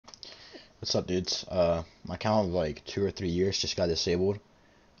What's up, dudes? My account of like 2 or 3 years just got disabled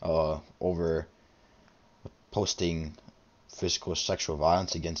over posting physical sexual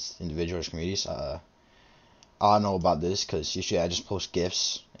violence against individuals or communities. I don't know about this because usually I just post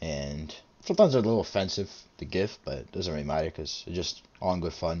GIFs and sometimes they're a little offensive, the GIF, but it doesn't really matter because it's just all in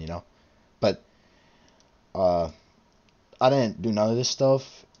good fun, you know. But uh, I didn't do none of this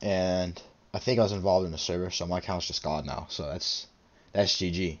stuff, and I think I was involved in the server, so my account's just gone now. So that's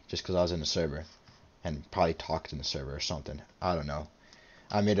GG, just because I was in the server and probably talked in the server or something. I don't know.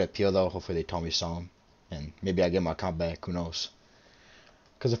 I made an appeal though. Hopefully they told me something, and maybe I get my account back. Who knows?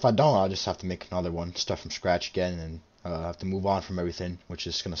 Because if I don't, I'll just have to make another one, start from scratch again, and have to move on from everything, which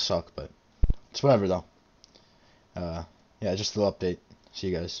is gonna suck. But it's whatever though. Yeah, just a little update. See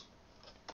you guys.